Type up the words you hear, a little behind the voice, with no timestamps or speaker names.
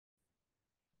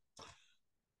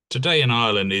Today in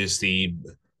Ireland is the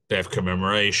day of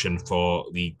commemoration for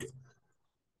the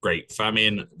Great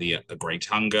Famine, the Great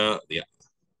Hunger, the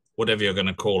whatever you're going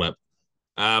to call it.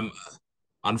 Um,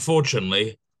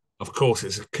 Unfortunately, of course,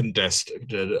 it's a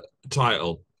contested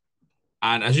title.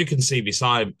 And as you can see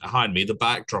behind me, the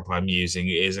backdrop I'm using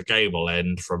is a gable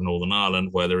end from Northern Ireland,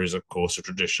 where there is, of course, a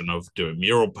tradition of doing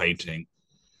mural painting.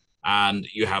 And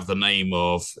you have the name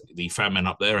of the famine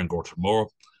up there in Gortamore.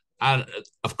 And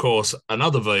of course,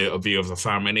 another view of the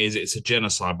famine is it's a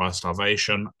genocide by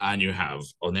starvation. And you have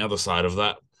on the other side of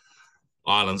that,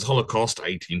 Ireland's Holocaust,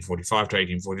 1845 to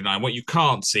 1849. What you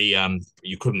can't see, and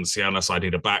you couldn't see unless I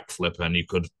did a backflip and you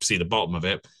could see the bottom of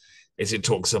it, is it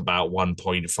talks about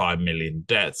 1.5 million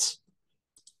deaths.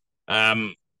 Now,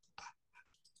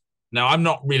 I'm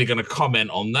not really going to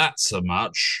comment on that so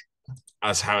much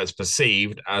as how it's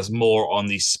perceived, as more on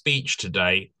the speech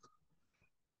today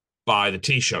by the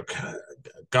Taoiseach,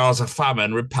 Gaza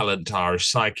famine repellent to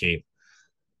Irish psyche.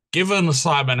 Given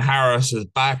Simon Harris's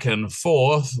back and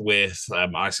forth with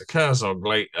Isaac Herzog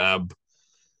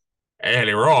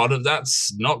earlier on,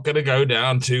 that's not going to go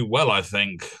down too well, I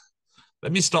think.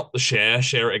 Let me stop the share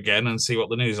it again, and see what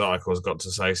the news article's got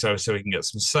to say, so we can get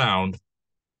some sound.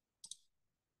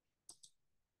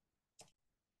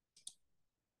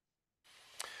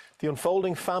 The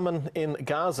unfolding famine in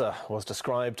Gaza was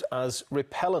described as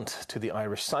repellent to the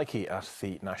Irish psyche at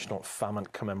the National Famine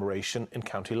commemoration in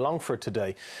County Longford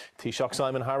today. Taoiseach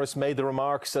Simon Harris made the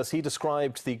remarks as he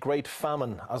described the Great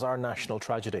Famine as our national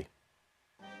tragedy.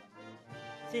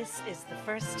 This is the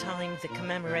first time the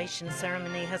commemoration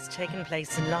ceremony has taken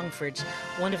place in Longford,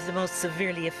 one of the most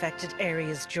severely affected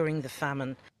areas during the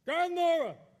famine.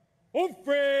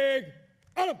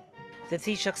 The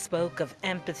Taoiseach spoke of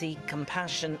empathy,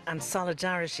 compassion and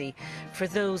solidarity for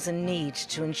those in need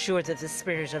to ensure that the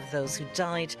spirit of those who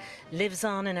died lives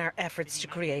on in our efforts to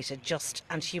create a just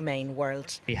and humane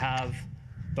world. We have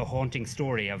the haunting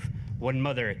story of one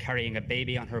mother carrying a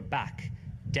baby on her back,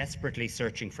 desperately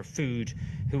searching for food,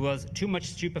 who was too much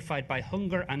stupefied by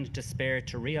hunger and despair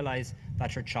to realise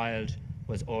that her child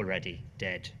was already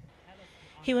dead.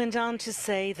 He went on to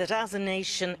say that as a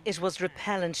nation it was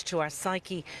repellent to our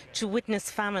psyche to witness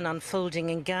famine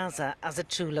unfolding in Gaza as a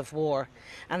tool of war,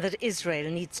 and that Israel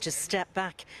needs to step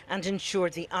back and ensure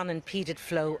the unimpeded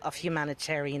flow of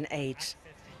humanitarian aid.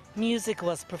 Music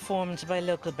was performed by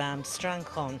local band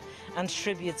Strancón, and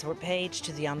tributes were paid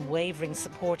to the unwavering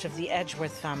support of the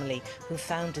Edgeworth family who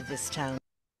founded this town.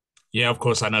 Yeah, of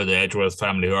course, I know the Edgeworth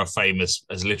family, who are famous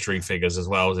as literary figures as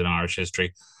well as in Irish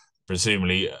history.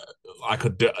 Presumably, I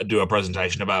could do a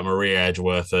presentation about Maria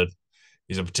Edgeworth.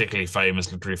 He's a particularly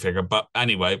famous literary figure. But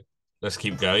anyway, let's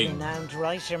keep going. Renowned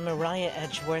writer Maria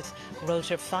Edgeworth wrote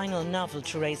her final novel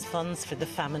to raise funds for the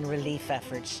famine relief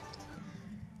effort.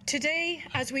 Today,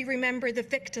 as we remember the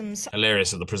victims...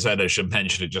 Hilarious that the presenter should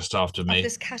mention it just after me. ...of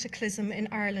this cataclysm in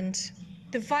Ireland,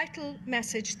 the vital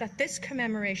message that this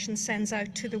commemoration sends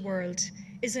out to the world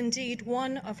is indeed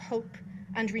one of hope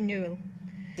and renewal.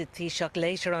 The Taoiseach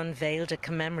later unveiled a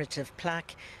commemorative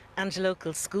plaque, and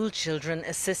local school children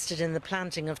assisted in the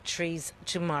planting of trees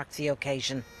to mark the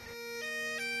occasion.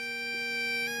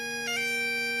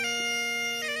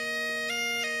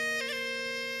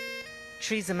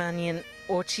 Teresa Mannion,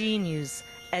 RTE News,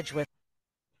 Edgeworth.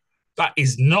 That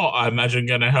is not, I imagine,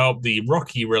 going to help the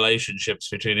rocky relationships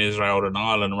between Israel and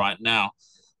Ireland right now,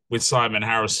 with Simon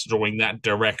Harris drawing that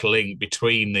direct link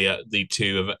between the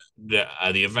two of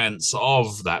the events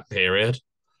of that period,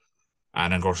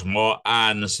 and of course more,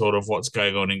 and sort of what's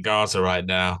going on in Gaza right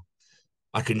now.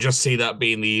 I can just see that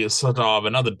being the start of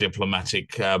another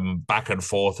diplomatic back and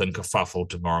forth and kerfuffle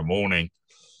tomorrow morning.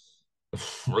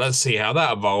 Let's see how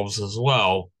that evolves as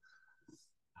well.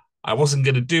 I wasn't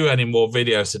going to do any more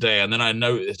videos today, and then I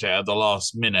noticed it at the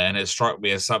last minute, and it struck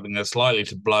me as something that's likely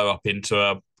to blow up into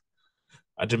a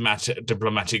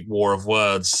diplomatic war of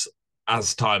words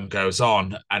as time goes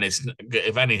on, and it's,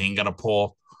 if anything, going to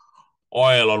pour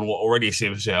oil on what already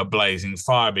seems to be a blazing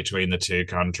fire between the two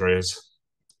countries.